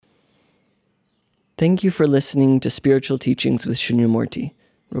Thank you for listening to Spiritual Teachings with Shunyamurti,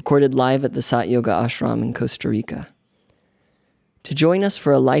 recorded live at the Sat Yoga Ashram in Costa Rica. To join us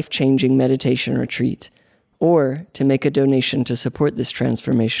for a life-changing meditation retreat, or to make a donation to support this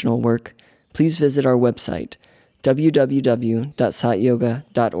transformational work, please visit our website,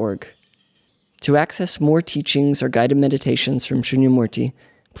 www.satyoga.org. To access more teachings or guided meditations from Shunyamurti,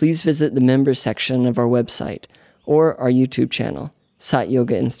 please visit the members section of our website or our YouTube channel, Sat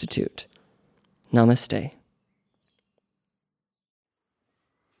Yoga Institute. Namaste.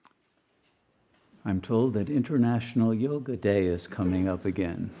 I'm told that International Yoga Day is coming up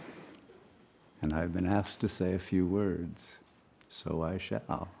again, and I've been asked to say a few words, so I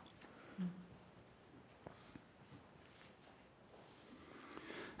shall.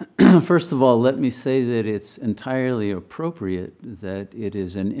 First of all, let me say that it's entirely appropriate that it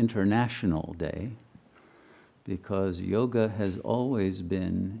is an international day, because yoga has always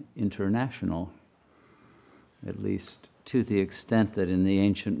been international, at least to the extent that in the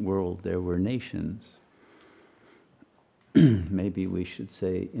ancient world there were nations. Maybe we should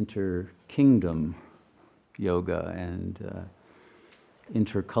say inter-kingdom yoga and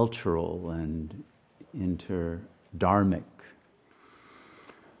intercultural and interdharmic,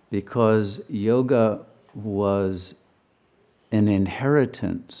 because yoga was an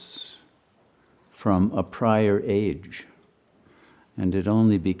inheritance from a prior age. And it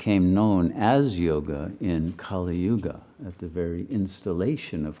only became known as yoga in Kali Yuga, at the very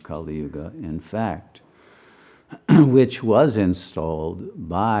installation of Kali Yuga, in fact, which was installed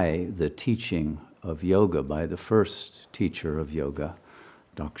by the teaching of yoga, by the first teacher of yoga,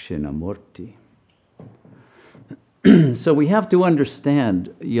 Dakshinamurti. So we have to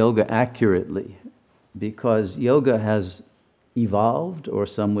understand yoga accurately, because yoga has evolved, or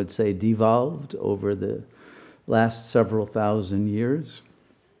some would say devolved, over the last several thousand years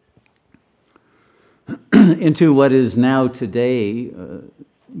into what is now today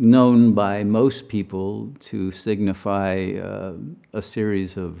known by most people to signify a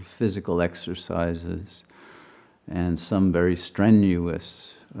series of physical exercises and some very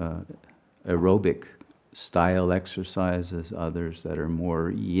strenuous aerobic style exercises, others that are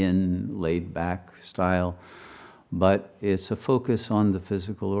more yin, laid back style, but it's a focus on the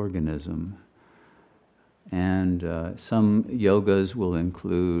physical organism. And some yogas will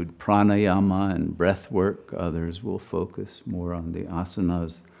include pranayama and breath work. Others will focus more on the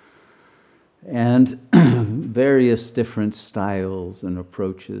asanas. And various different styles and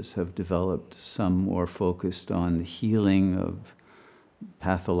approaches have developed, some more focused on the healing of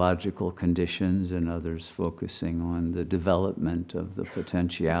pathological conditions, and others focusing on the development of the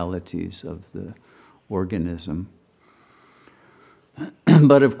potentialities of the organism.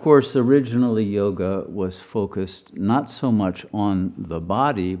 But of course, originally yoga was focused not so much on the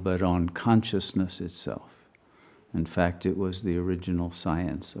body, but on consciousness itself. In fact, it was the original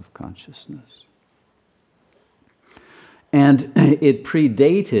science of consciousness. And it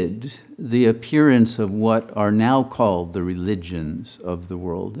predated the appearance of what are now called the religions of the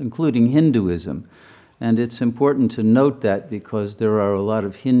world, including Hinduism. And it's important to note that, because there are a lot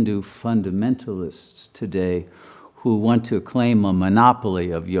of Hindu fundamentalists today who want to claim a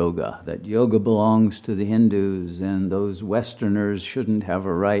monopoly of yoga, that yoga belongs to the Hindus and those Westerners shouldn't have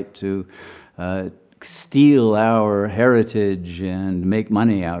a right to steal our heritage and make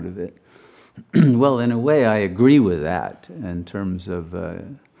money out of it. Well, in a way, I agree with that in terms of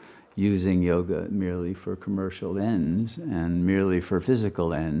using yoga merely for commercial ends and merely for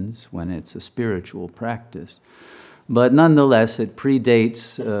physical ends when it's a spiritual practice. But nonetheless, it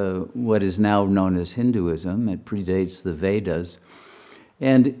predates what is now known as Hinduism. It predates the Vedas.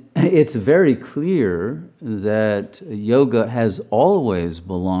 And it's very clear that yoga has always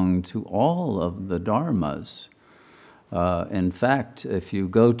belonged to all of the dharmas. In fact, if you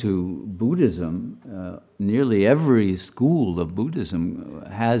go to Buddhism, nearly every school of Buddhism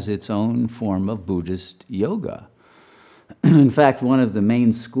has its own form of Buddhist yoga. In fact, one of the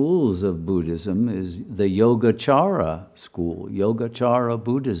main schools of Buddhism is the Yogacara school. Yogacara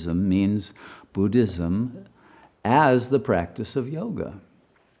Buddhism means Buddhism as the practice of yoga.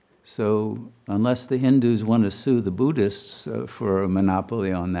 So unless the Hindus want to sue the Buddhists for a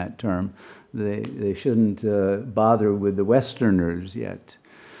monopoly on that term, they shouldn't bother with the Westerners yet.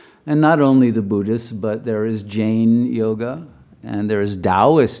 And not only the Buddhists, but there is Jain yoga, and there is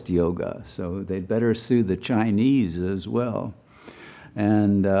Taoist yoga, so they'd better sue the Chinese as well.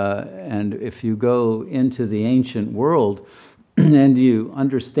 And if you go into the ancient world and you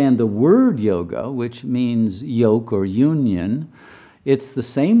understand the word yoga, which means yoke or union, It's the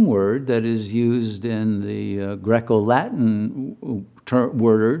same word that is used in the Greco-Latin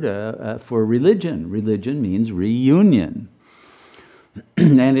word for religion. Religion means reunion.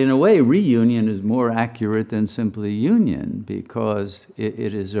 And in a way, reunion is more accurate than simply union, because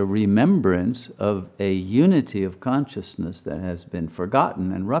it is a remembrance of a unity of consciousness that has been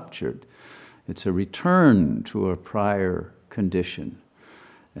forgotten and ruptured. It's a return to a prior condition,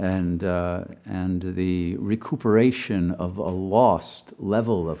 and the recuperation of a lost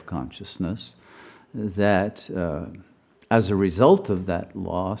level of consciousness that, as a result of that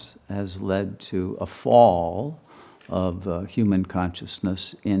loss, has led to a fall of human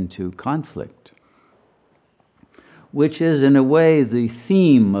consciousness into conflict, which is in a way the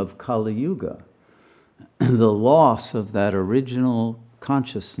theme of Kali Yuga, the loss of that original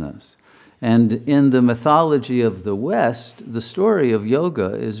consciousness. And in the mythology of the West, the story of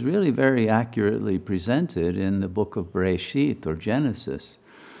yoga is really very accurately presented in the book of Bereshit, or Genesis,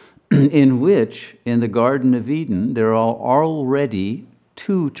 in which, in the Garden of Eden, there are already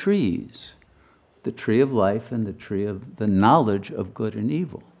two trees, the tree of life and the tree of the knowledge of good and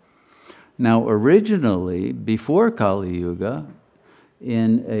evil. Now, originally, before Kali Yuga,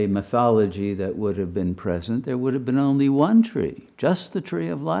 in a mythology that would have been present, there would have been only one tree, just the tree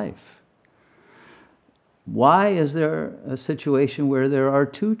of life. Why is there a situation where there are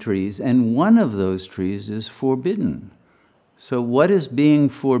two trees, and one of those trees is forbidden? So what is being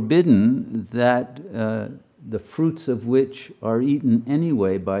forbidden that the fruits of which are eaten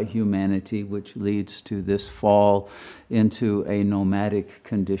anyway by humanity, which leads to this fall into a nomadic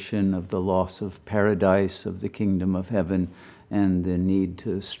condition of the loss of paradise, of the kingdom of heaven, and the need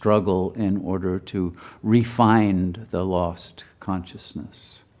to struggle in order to re-find the lost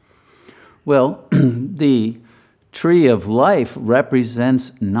consciousness? Well, the tree of life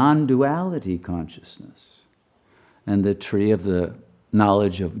represents non-duality consciousness, and the tree of the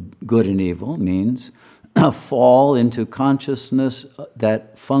knowledge of good and evil means a fall into consciousness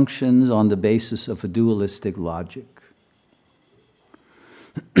that functions on the basis of a dualistic logic.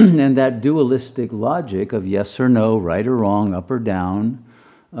 And that dualistic logic of yes or no, right or wrong, up or down,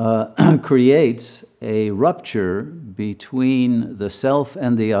 creates a rupture between the self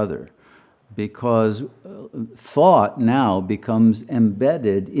and the other, because thought now becomes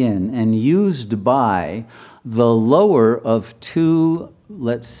embedded in and used by the lower of two,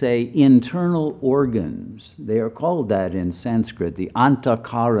 let's say, internal organs. They are called that in Sanskrit, the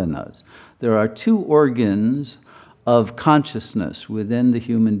antakaranas. There are two organs of consciousness within the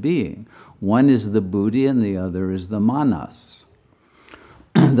human being. One is the buddhi and the other is the manas.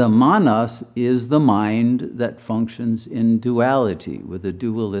 The manas is the mind that functions in duality, with a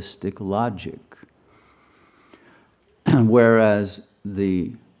dualistic logic. Whereas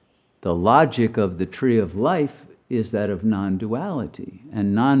the logic of the tree of life is that of non-duality.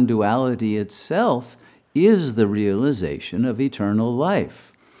 And non-duality itself is the realization of eternal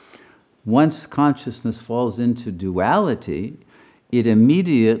life. Once consciousness falls into duality, it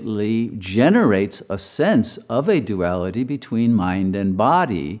immediately generates a sense of a duality between mind and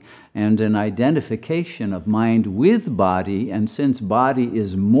body, and an identification of mind with body. And since body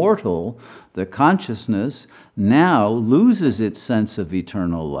is mortal, the consciousness now loses its sense of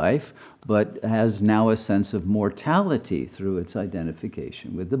eternal life, but has now a sense of mortality through its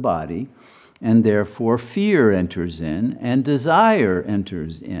identification with the body, and therefore fear enters in, and desire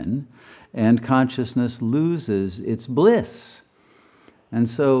enters in, and consciousness loses its bliss. And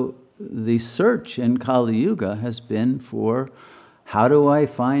so the search in Kali Yuga has been for, how do I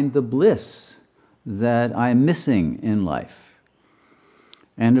find the bliss that I'm missing in life?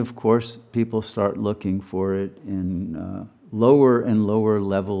 And of course, people start looking for it in lower and lower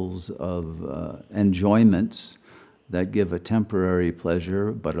levels of enjoyments that give a temporary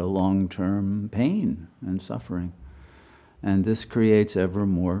pleasure, but a long-term pain and suffering. And this creates ever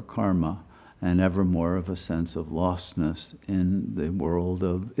more karma, and ever more of a sense of lostness in the world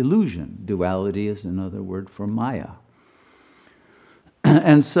of illusion. Duality is another word for Maya.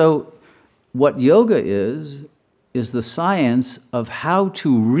 And so what yoga is the science of how to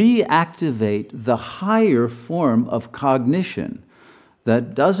reactivate the higher form of cognition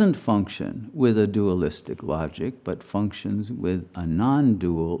that doesn't function with a dualistic logic, but functions with a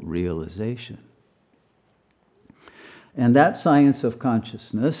non-dual realization. And that science of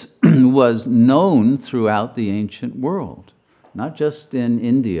consciousness was known throughout the ancient world. Not just in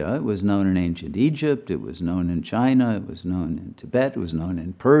India, it was known in ancient Egypt, it was known in China, it was known in Tibet, it was known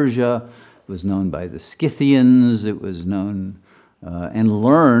in Persia, it was known by the Scythians, it was known and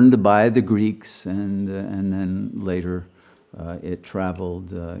learned by the Greeks, and then later It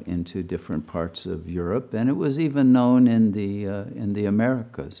traveled into different parts of Europe, and it was even known in the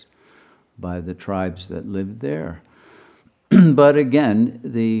Americas by the tribes that lived there. But again,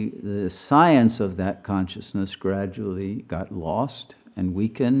 the science of that consciousness gradually got lost and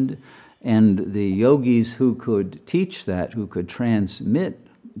weakened, and the yogis who could teach that, who could transmit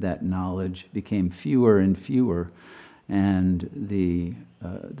that knowledge, became fewer and fewer, and the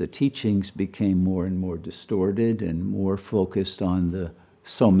teachings became more and more distorted and more focused on the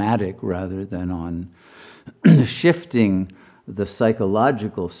somatic rather than on shifting the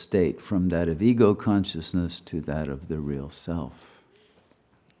psychological state from that of ego consciousness to that of the real self.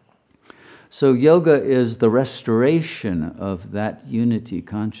 So yoga is the restoration of that unity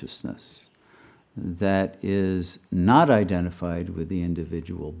consciousness that is not identified with the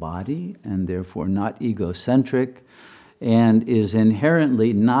individual body and therefore not egocentric, and is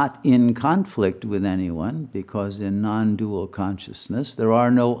inherently not in conflict with anyone, because in non-dual consciousness there are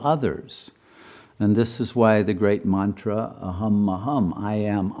no others. And this is why the great mantra, aham maham, I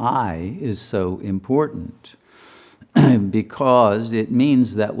am I, is so important. Because it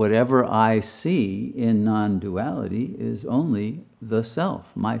means that whatever I see in non-duality is only the self,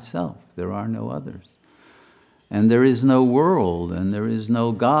 myself. There are no others. And there is no world, and there is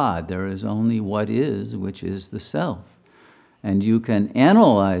no God. There is only what is, which is the self. And you can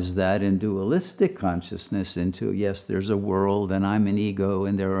analyze that in dualistic consciousness into, yes, there's a world and I'm an ego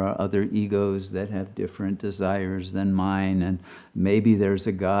and there are other egos that have different desires than mine, and maybe there's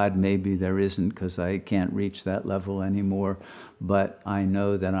a God, maybe there isn't, because I can't reach that level anymore. But I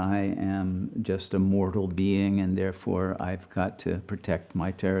know that I am just a mortal being, and therefore I've got to protect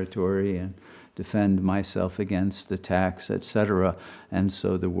my territory and defend myself against attacks, etc. And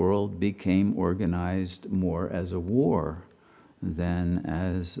so the world became organized more as a war than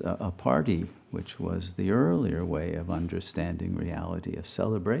as a party, which was the earlier way of understanding reality, a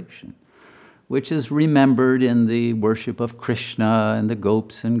celebration, which is remembered in the worship of Krishna and the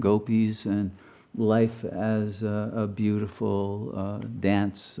gopis and gopis, and life as a beautiful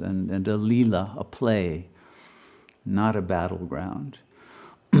dance and a lila, a play, not a battleground.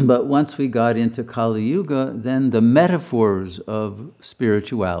 But once we got into Kali Yuga, then the metaphors of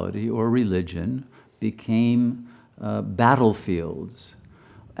spirituality or religion became battlefields,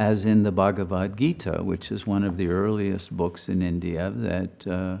 as in the Bhagavad Gita, which is one of the earliest books in India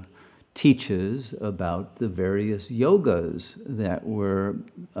that teaches about the various yogas that were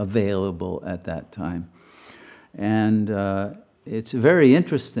available at that time. And it's very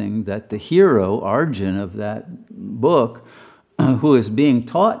interesting that the hero, Arjun, of that book, who is being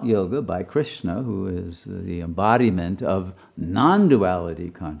taught yoga by Krishna, who is the embodiment of non-duality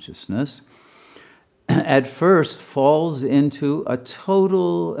consciousness, at first falls into a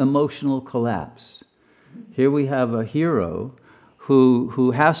total emotional collapse. Here we have a hero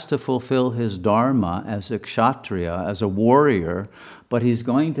who has to fulfill his dharma as a kshatriya, as a warrior, but he's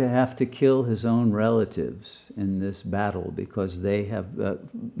going to have to kill his own relatives in this battle because they have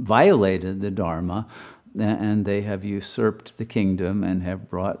violated the dharma and they have usurped the kingdom and have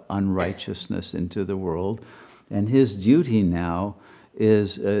brought unrighteousness into the world. And his duty now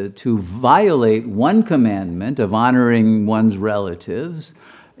is to violate one commandment of honoring one's relatives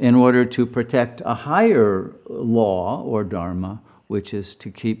in order to protect a higher law or dharma, which is to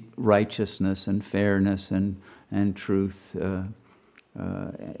keep righteousness and fairness and truth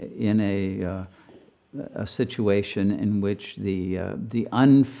in a situation in which the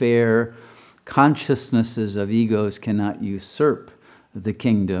unfair consciousnesses of egos cannot usurp the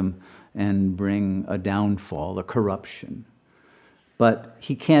kingdom and bring a downfall, a corruption. But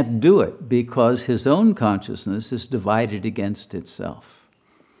he can't do it because his own consciousness is divided against itself.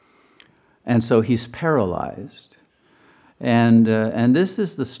 And so he's paralyzed. And this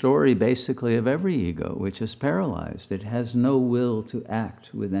is the story basically of every ego, which is paralyzed. It has no will to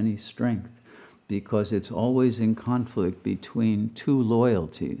act with any strength because it's always in conflict between two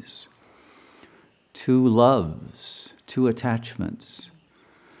loyalties, two loves, two attachments.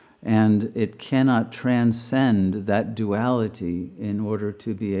 And it cannot transcend that duality in order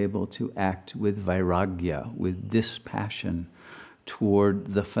to be able to act with vairagya, with dispassion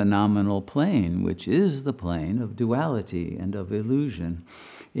toward the phenomenal plane, which is the plane of duality and of illusion,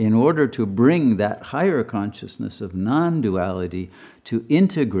 in order to bring that higher consciousness of non-duality, to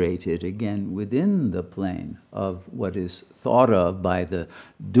integrate it again within the plane of what is thought of by the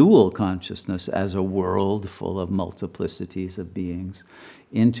dual consciousness as a world full of multiplicities of beings,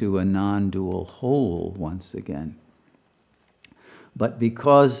 into a non-dual whole once again. But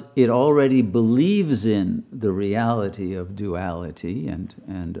because it already believes in the reality of duality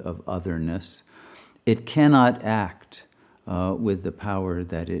and of otherness, it cannot act with the power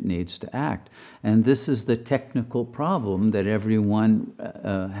that it needs to act. And this is the technical problem that everyone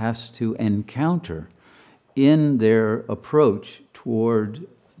has to encounter in their approach toward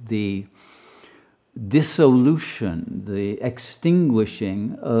the dissolution, the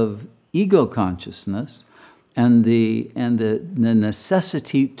extinguishing of ego consciousness, and the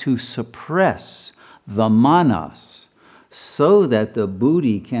necessity to suppress the manas so that the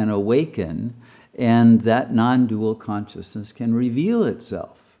buddhi can awaken and that non-dual consciousness can reveal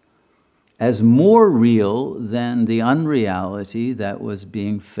itself as more real than the unreality that was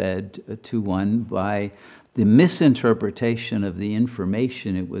being fed to one by the misinterpretation of the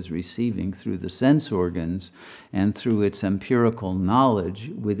information it was receiving through the sense organs and through its empirical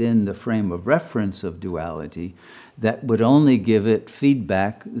knowledge within the frame of reference of duality that would only give it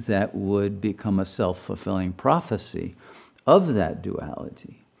feedback that would become a self-fulfilling prophecy of that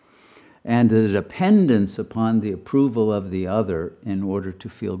duality, and the dependence upon the approval of the other in order to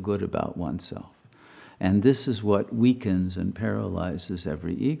feel good about oneself. And this is what weakens and paralyzes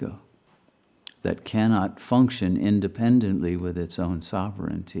every ego that cannot function independently with its own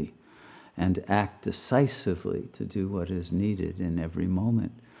sovereignty and act decisively to do what is needed in every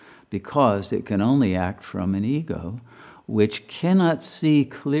moment, because it can only act from an ego which cannot see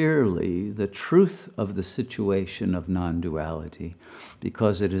clearly the truth of the situation of non-duality,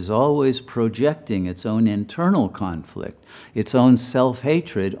 because it is always projecting its own internal conflict, its own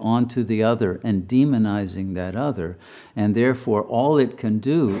self-hatred onto the other and demonizing that other. And therefore, all it can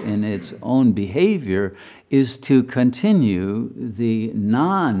do in its own behavior is to continue the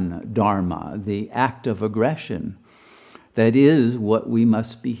non-dharma, the act of aggression. That is what we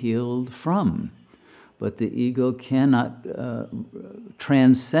must be healed from. But the ego cannot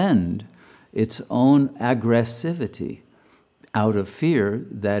transcend its own aggressivity out of fear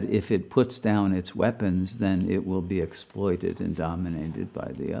that if it puts down its weapons, then it will be exploited and dominated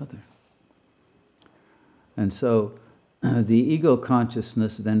by the other. And so the ego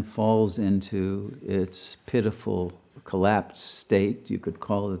consciousness then falls into its pitiful, collapsed state. You could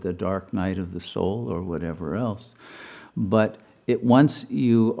call it the dark night of the soul or whatever else. But once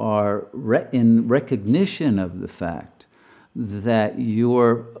you are in recognition of the fact that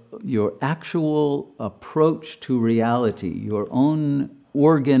your actual approach to reality, your own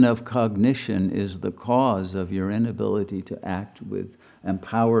organ of cognition, is the cause of your inability to act with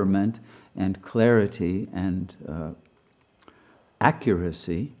empowerment and clarity and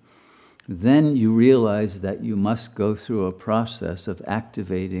accuracy, then you realize that you must go through a process of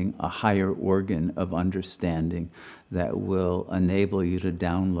activating a higher organ of understanding that will enable you to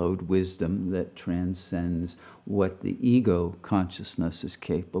download wisdom that transcends what the ego consciousness is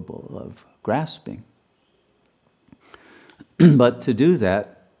capable of grasping. But to do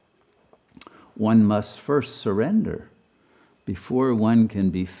that, one must first surrender. Before one can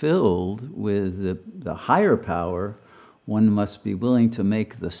be filled with the higher power, one must be willing to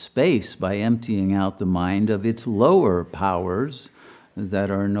make the space by emptying out the mind of its lower powers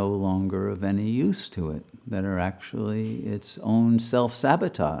that are no longer of any use to it, that are actually its own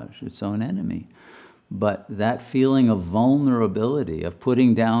self-sabotage, its own enemy. But that feeling of vulnerability, of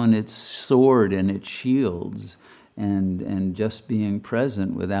putting down its sword and its shields and just being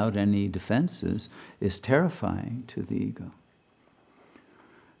present without any defenses, is terrifying to the ego.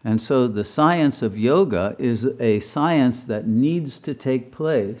 And so the science of yoga is a science that needs to take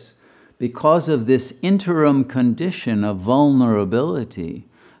place because of this interim condition of vulnerability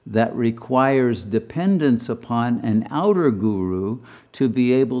that requires dependence upon an outer guru to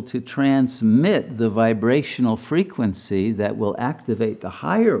be able to transmit the vibrational frequency that will activate the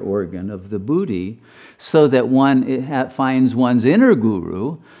higher organ of the buddhi, so that one finds one's inner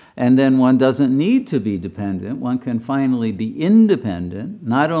guru, and then one doesn't need to be dependent. One can finally be independent,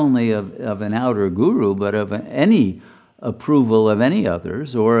 not only of an outer guru, but of any approval of any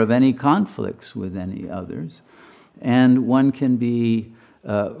others or of any conflicts with any others. And one can be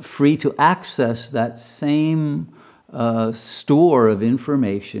free to access that same store of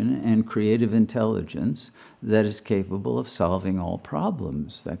information and creative intelligence that is capable of solving all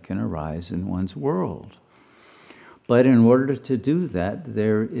problems that can arise in one's world. But in order to do that,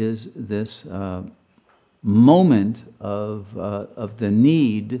 there is this moment of the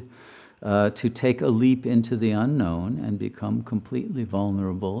need to take a leap into the unknown and become completely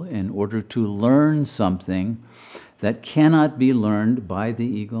vulnerable in order to learn something that cannot be learned by the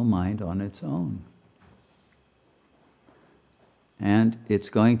ego mind on its own. And it's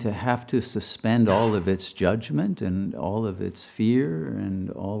going to have to suspend all of its judgment and all of its fear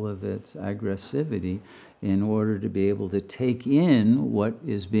and all of its aggressivity in order to be able to take in what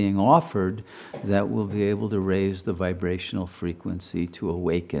is being offered that will be able to raise the vibrational frequency to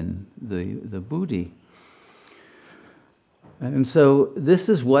awaken the buddhi. And so this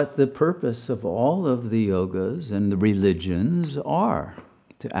is what the purpose of all of the yogas and the religions are,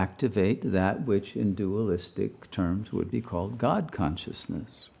 to activate that which in dualistic terms would be called God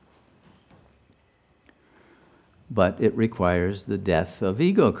consciousness. But it requires the death of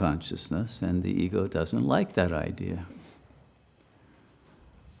ego consciousness, and the ego doesn't like that idea.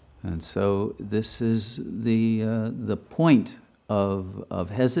 And so this is the point of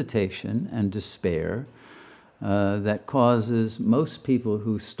hesitation and despair that causes most people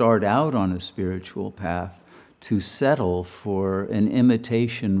who start out on a spiritual path to settle for an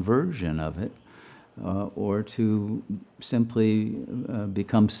imitation version of it, or to simply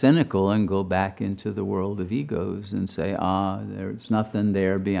become cynical and go back into the world of egos and say, there's nothing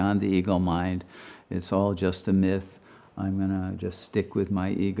there beyond the ego mind. It's all just a myth. I'm going to just stick with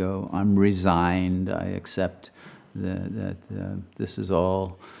my ego. I'm resigned. I accept that this is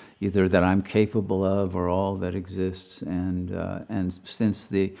all either that I'm capable of or all that exists. And since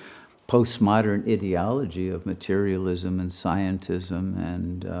the postmodern ideology of materialism and scientism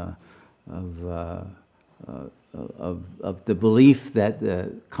and of the belief that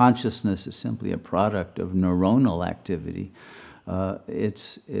the consciousness is simply a product of neuronal activity,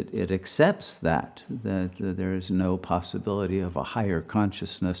 it accepts that there is no possibility of a higher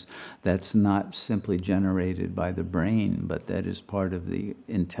consciousness that's not simply generated by the brain, but that is part of the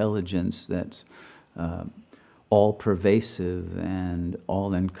intelligence that's all-pervasive and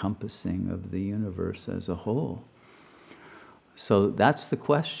all-encompassing of the universe as a whole. So that's the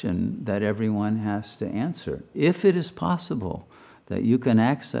question that everyone has to answer. If it is possible that you can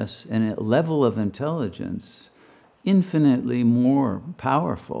access a level of intelligence infinitely more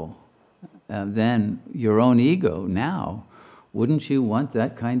powerful than your own ego now, wouldn't you want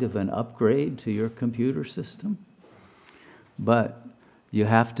that kind of an upgrade to your computer system? But you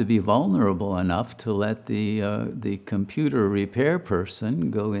have to be vulnerable enough to let the computer repair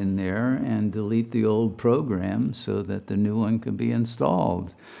person go in there and delete the old program so that the new one can be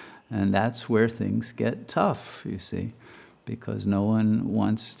installed. And that's where things get tough, you see, because no one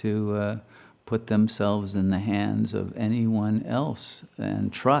wants to put themselves in the hands of anyone else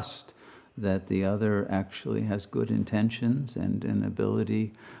and trust that the other actually has good intentions and an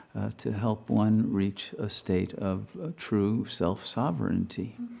ability to help one reach a state of true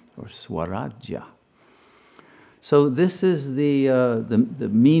self-sovereignty, or swarajya. So this is the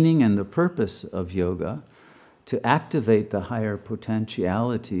meaning and the purpose of yoga, to activate the higher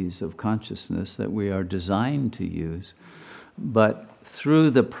potentialities of consciousness that we are designed to use. But through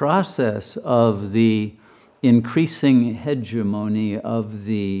the process of the increasing hegemony of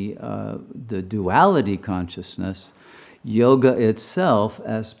the duality consciousness, yoga itself,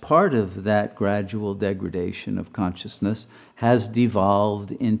 as part of that gradual degradation of consciousness, has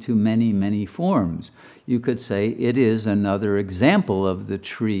devolved into many, many forms. You could say it is another example of the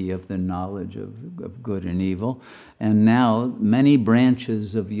tree of the knowledge of good and evil. And now many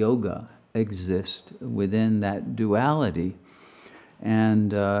branches of yoga exist within that duality.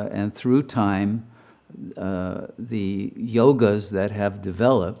 And through time, the yogas that have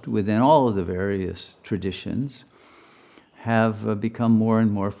developed within all of the various traditions have become more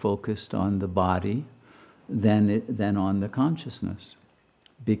and more focused on the body than on the consciousness,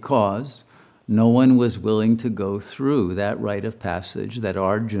 because no one was willing to go through that rite of passage that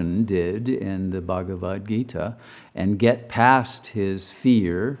Arjuna did in the Bhagavad Gita and get past his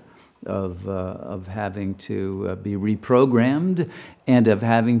fear of having to be reprogrammed and of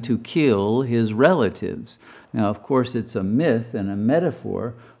having to kill his relatives. Now, of course, it's a myth and a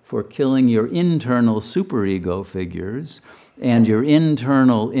metaphor for killing your internal superego figures and your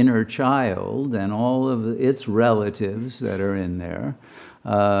internal inner child and all of its relatives that are in there,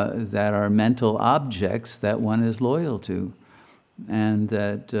 that are mental objects that one is loyal to, and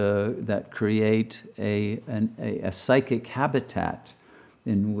that create a psychic habitat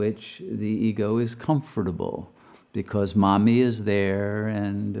in which the ego is comfortable, because mommy is there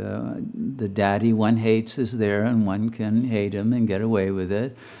and the daddy one hates is there, and one can hate him and get away with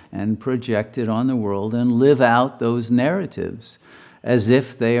it and project it on the world and live out those narratives as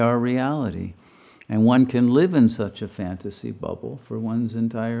if they are reality. And one can live in such a fantasy bubble for one's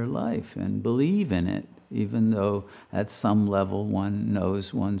entire life and believe in it, even though at some level one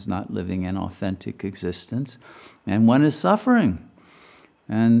knows one's not living an authentic existence and one is suffering.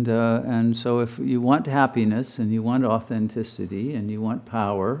 And so if you want happiness and you want authenticity and you want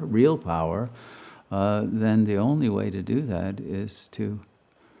power, real power, then the only way to do that is to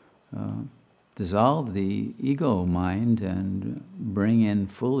dissolve the ego mind and bring in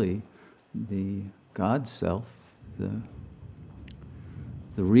fully the God self, the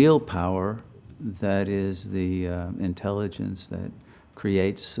real power that is the intelligence that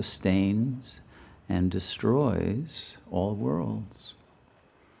creates, sustains, and destroys all worlds.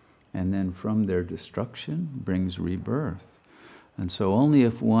 And then from their destruction brings rebirth. And so only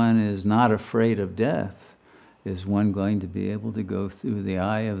if one is not afraid of death is one going to be able to go through the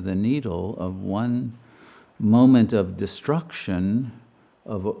eye of the needle of one moment of destruction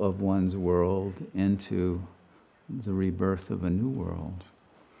of one's world into the rebirth of a new world.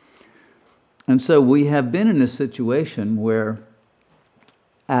 And so we have been in a situation where,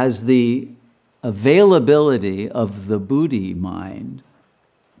 as the availability of the Buddhi mind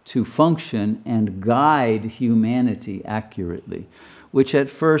to function and guide humanity accurately, which at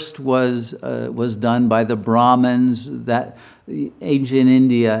first was done by the Brahmins. That ancient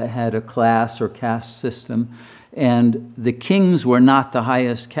India had a class or caste system, and the kings were not the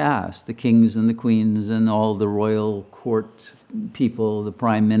highest caste. The kings and the queens and all the royal court people, the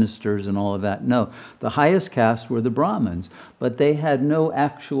prime ministers and all of that. No, the highest caste were the Brahmins, but they had no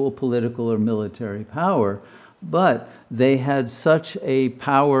actual political or military power, but they had such a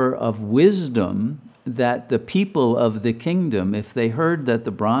power of wisdom that the people of the kingdom, if they heard that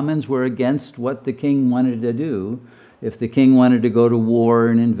the Brahmins were against what the king wanted to do, if the king wanted to go to war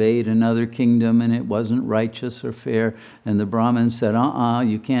and invade another kingdom and it wasn't righteous or fair, and the Brahmins said,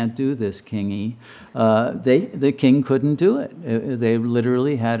 you can't do this, kingy, the king couldn't do it. They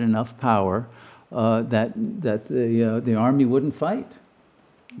literally had enough power that the army wouldn't fight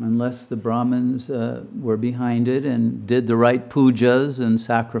unless the Brahmins were behind it and did the right pujas and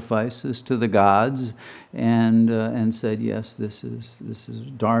sacrifices to the gods and said, yes, this is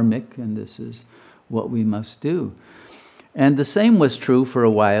dharmic and this is what we must do. And the same was true for a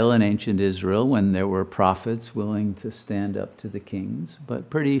while in ancient Israel when there were prophets willing to stand up to the kings. But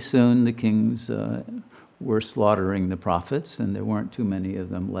pretty soon the kings were slaughtering the prophets, and there weren't too many of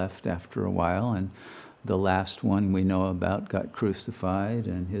them left after a while. And the last one we know about got crucified,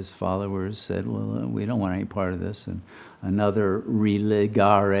 and his followers said, well, we don't want any part of this. And another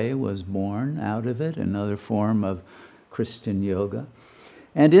religare was born out of it, another form of Christian yoga.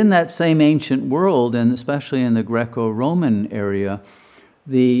 And in that same ancient world, and especially in the Greco-Roman area,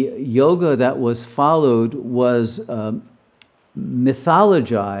 the yoga that was followed was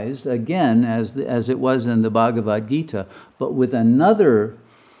mythologized, again, as it was in the Bhagavad Gita, but with another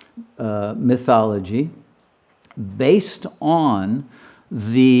mythology based on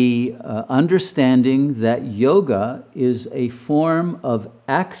the understanding that yoga is a form of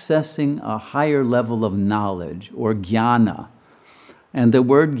accessing a higher level of knowledge, or jnana. And the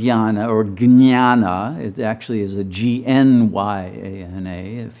word jnana, or jnana, it actually is a G-N-Y-A-N-A,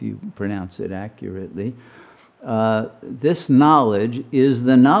 if you pronounce it accurately. This knowledge is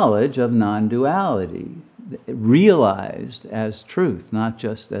the knowledge of non-duality, realized as truth, not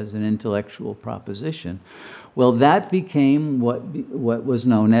just as an intellectual proposition. Well, that became what was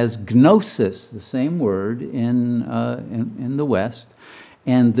known as gnosis, the same word in the West,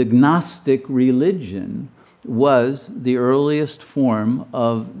 and the Gnostic religion was the earliest form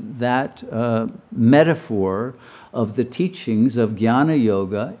of that metaphor of the teachings of Jnana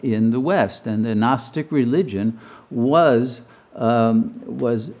Yoga in the West. And the Gnostic religion was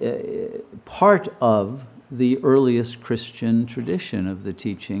part of the earliest Christian tradition of the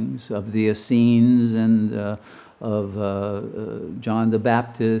teachings of the Essenes and of John the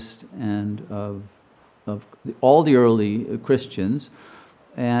Baptist and of all the early Christians,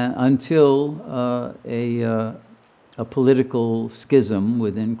 and until a political schism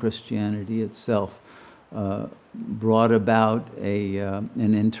within Christianity itself brought about an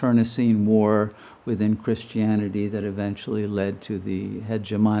internecine war within Christianity that eventually led to the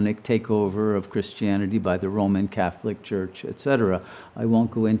hegemonic takeover of Christianity by the Roman Catholic Church, etc. I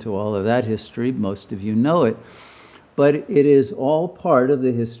won't go into all of that history. Most of you know it. But it is all part of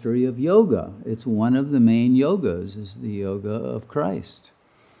the history of yoga. It's one of the main yogas, is the yoga of Christ.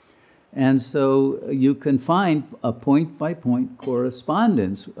 And so you can find a point-by-point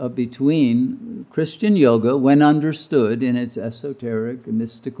correspondence between Christian yoga, when understood in its esoteric,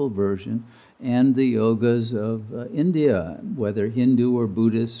 mystical version, and the yogas of India, whether Hindu or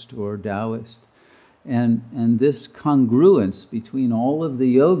Buddhist or Taoist. And this congruence between all of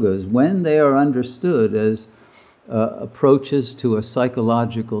the yogas, when they are understood as approaches to a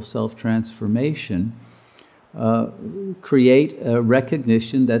psychological self-transformation, create a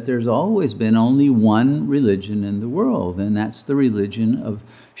recognition that there's always been only one religion in the world, and that's the religion of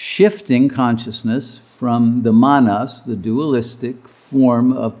shifting consciousness from the manas, the dualistic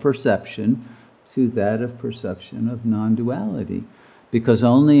form of perception, to that of perception of non-duality. Because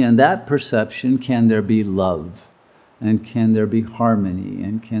only in that perception can there be love, and can there be harmony,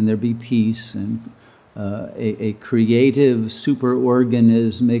 and can there be peace, and a creative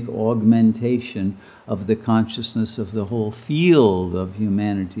superorganismic augmentation of the consciousness of the whole field of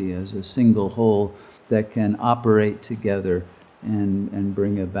humanity as a single whole that can operate together and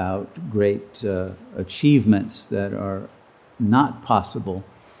bring about great achievements that are not possible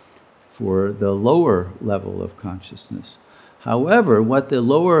for the lower level of consciousness. However, what the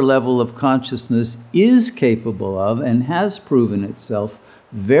lower level of consciousness is capable of and has proven itself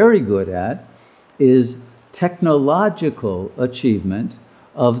very good at is technological achievement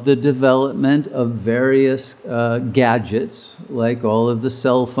of the development of various gadgets, like all of the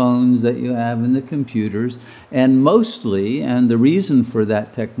cell phones that you have and the computers, and mostly, and the reason for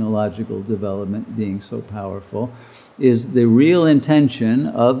that technological development being so powerful, is the real intention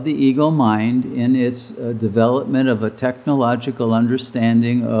of the ego mind in its development of a technological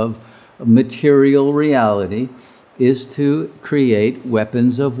understanding of material reality is to create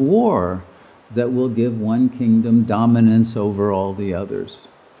weapons of war that will give one kingdom dominance over all the others.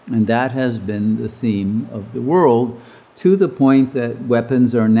 And that has been the theme of the world, to the point that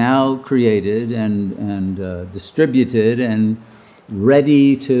weapons are now created and distributed and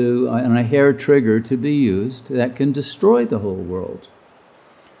ready to, on a hair trigger, to be used, that can destroy the whole world.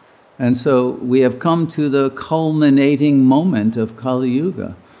 And so we have come to the culminating moment of Kali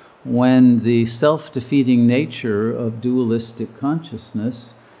Yuga, when the self-defeating nature of dualistic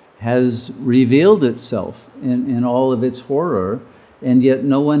consciousness has revealed itself in all of its horror, and yet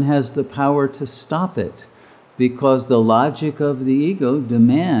no one has the power to stop it, because the logic of the ego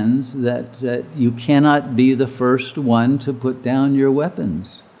demands that you cannot be the first one to put down your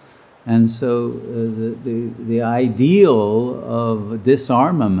weapons. And so the ideal of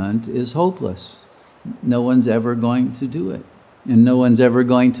disarmament is hopeless. No one's ever going to do it. And no one's ever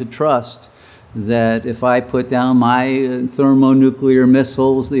going to trust that if I put down my thermonuclear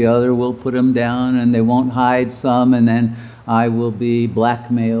missiles, the other will put them down, and they won't hide some, and then I will be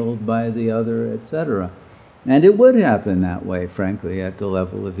blackmailed by the other, etc. And it would happen that way, frankly, at the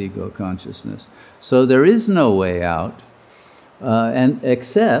level of ego consciousness. So there is no way out, and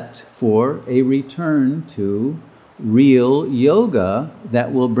except for a return to real yoga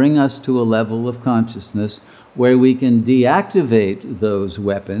that will bring us to a level of consciousness where we can deactivate those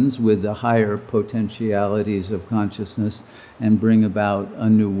weapons with the higher potentialities of consciousness and bring about a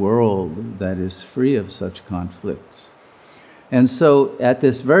new world that is free of such conflicts. And so at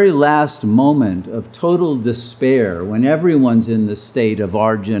this very last moment of total despair, when everyone's in the state of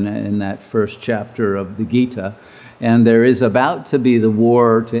Arjuna in that first chapter of the Gita, and there is about to be the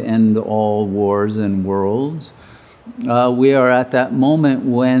war to end all wars and worlds, we are at that moment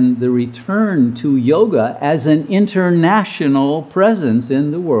when the return to yoga as an international presence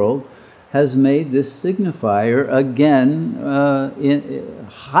in the world has made this signifier again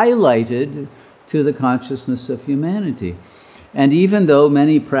highlighted to the consciousness of humanity. And even though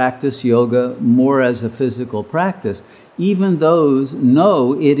many practice yoga more as a physical practice, even those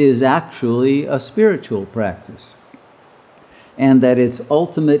know it is actually a spiritual practice, and that its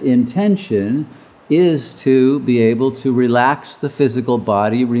ultimate intention is to be able to relax the physical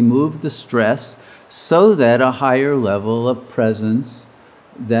body, remove the stress, so that a higher level of presence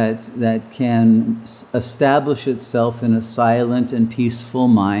that can establish itself in a silent and peaceful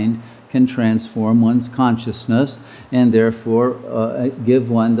mind can transform one's consciousness, and therefore give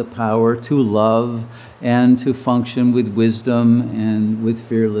one the power to love and to function with wisdom and with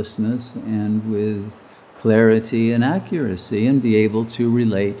fearlessness and with clarity and accuracy, and be able to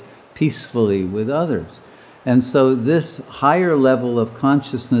relate peacefully with others. And so this higher level of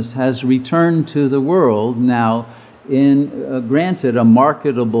consciousness has returned to the world now in, granted, a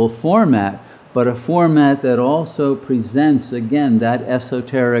marketable format, but a format that also presents, again, that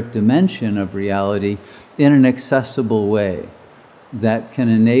esoteric dimension of reality in an accessible way that can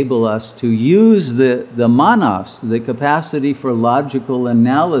enable us to use the manas, the capacity for logical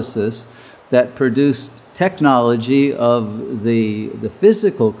analysis that produced technology of the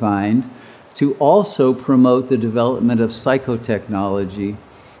physical kind, to also promote the development of psychotechnology,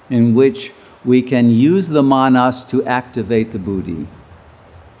 in which we can use the manas to activate the buddhi,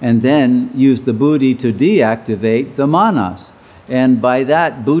 and then use the buddhi to deactivate the manas, and by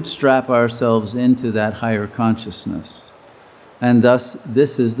that bootstrap ourselves into that higher consciousness. And thus,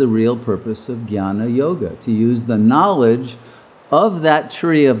 this is the real purpose of Jnana Yoga, to use the knowledge of that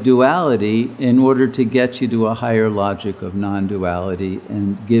tree of duality in order to get you to a higher logic of non-duality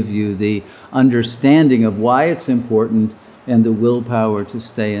and give you the understanding of why it's important and the willpower to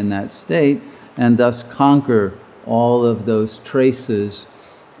stay in that state, and thus conquer all of those traces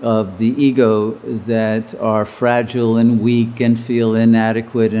of the ego that are fragile and weak and feel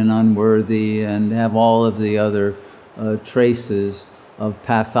inadequate and unworthy and have all of the other traces of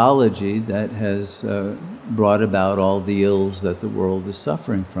pathology that has brought about all the ills that the world is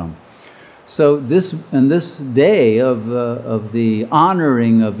suffering from. So this day of the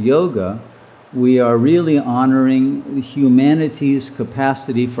honoring of yoga, we are really honoring humanity's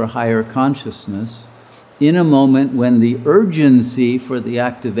capacity for higher consciousness in a moment when the urgency for the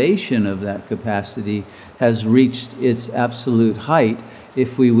activation of that capacity has reached its absolute height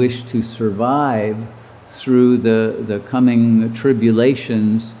if we wish to survive through the coming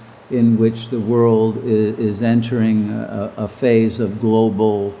tribulations in which the world is entering a phase of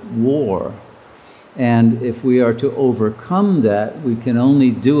global war. And if we are to overcome that, we can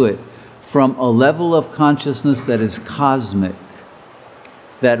only do it from a level of consciousness that is cosmic,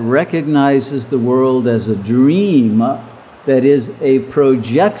 that recognizes the world as a dream that is a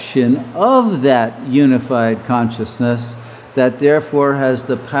projection of that unified consciousness, that therefore has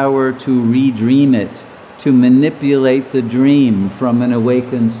the power to redream it, to manipulate the dream from an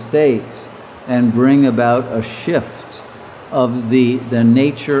awakened state and bring about a shift of the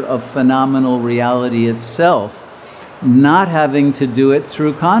nature of phenomenal reality itself, not having to do it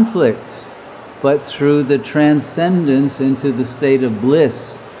through conflict, but through the transcendence into the state of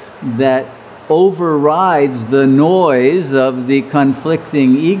bliss that overrides the noise of the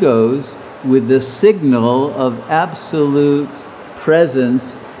conflicting egos with the signal of absolute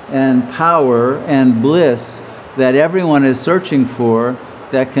presence and power and bliss that everyone is searching for,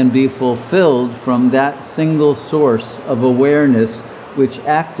 that can be fulfilled from that single source of awareness which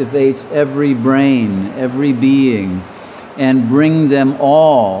activates every brain, every being, and bring them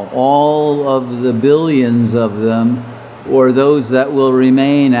all of the billions of them, or those that will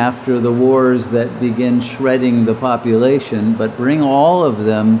remain after the wars that begin shredding the population, but bring all of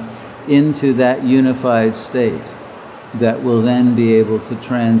them into that unified state that will then be able to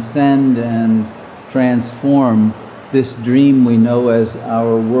transcend and transform this dream we know as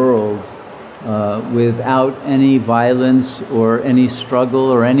our world without any violence or any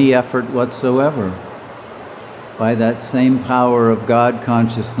struggle or any effort whatsoever, by that same power of God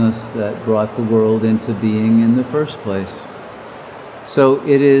consciousness that brought the world into being in the first place. So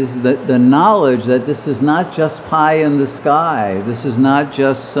it is the knowledge that this is not just pie in the sky, this is not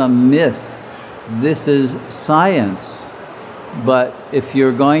just some myth, this is science. But if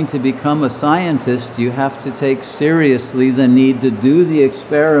you're going to become a scientist, you have to take seriously the need to do the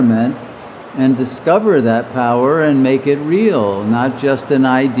experiment and discover that power and make it real, not just an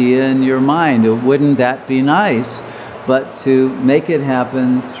idea in your mind. Wouldn't that be nice? But to make it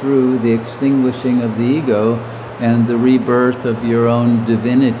happen through the extinguishing of the ego and the rebirth of your own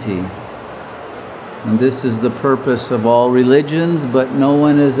divinity. And this is the purpose of all religions, but no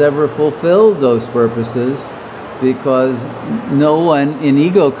one has ever fulfilled those purposes, because no one in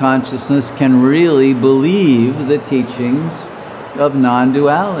ego consciousness can really believe the teachings of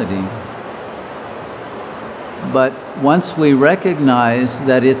non-duality. But once we recognize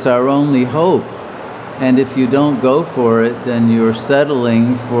that it's our only hope, and if you don't go for it, then you're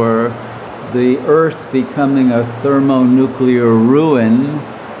settling for the earth becoming a thermonuclear ruin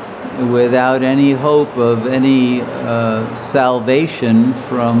without any hope of any salvation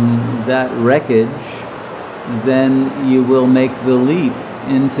from that wreckage, then you will make the leap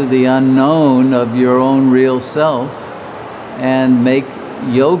into the unknown of your own real self and make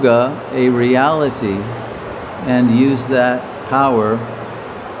yoga a reality and use that power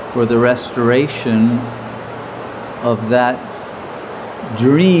for the restoration of that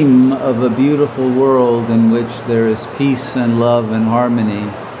dream of a beautiful world in which there is peace and love and harmony,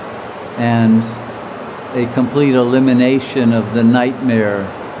 and a complete elimination of the nightmare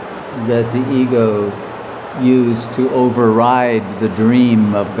that the ego used to override the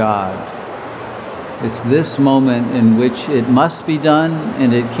dream of God. It's this moment in which it must be done,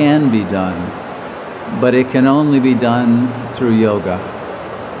 and it can be done, but it can only be done through yoga.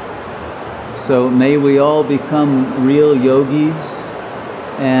 So may we all become real yogis,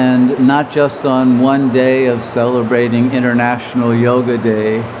 and not just on one day of celebrating International Yoga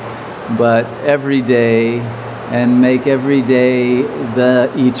Day, but every day, and make every day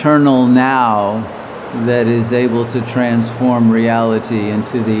the eternal now that is able to transform reality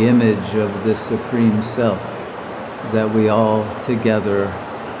into the image of the Supreme Self that we all together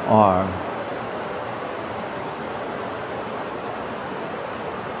are.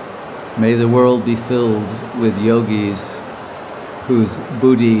 May the world be filled with yogis whose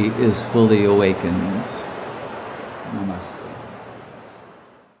buddhi is fully awakened. Namaste.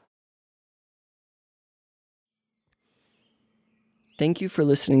 Thank you for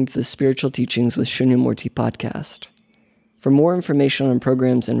listening to the Spiritual Teachings with Shunyamurti podcast. For more information on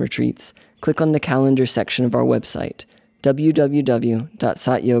programs and retreats, click on the calendar section of our website,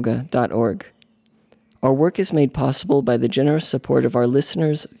 www.satyoga.org. Our work is made possible by the generous support of our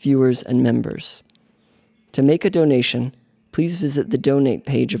listeners, viewers, and members. To make a donation, please visit the donate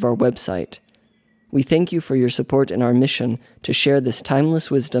page of our website. We thank you for your support in our mission to share this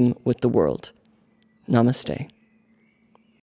timeless wisdom with the world. Namaste.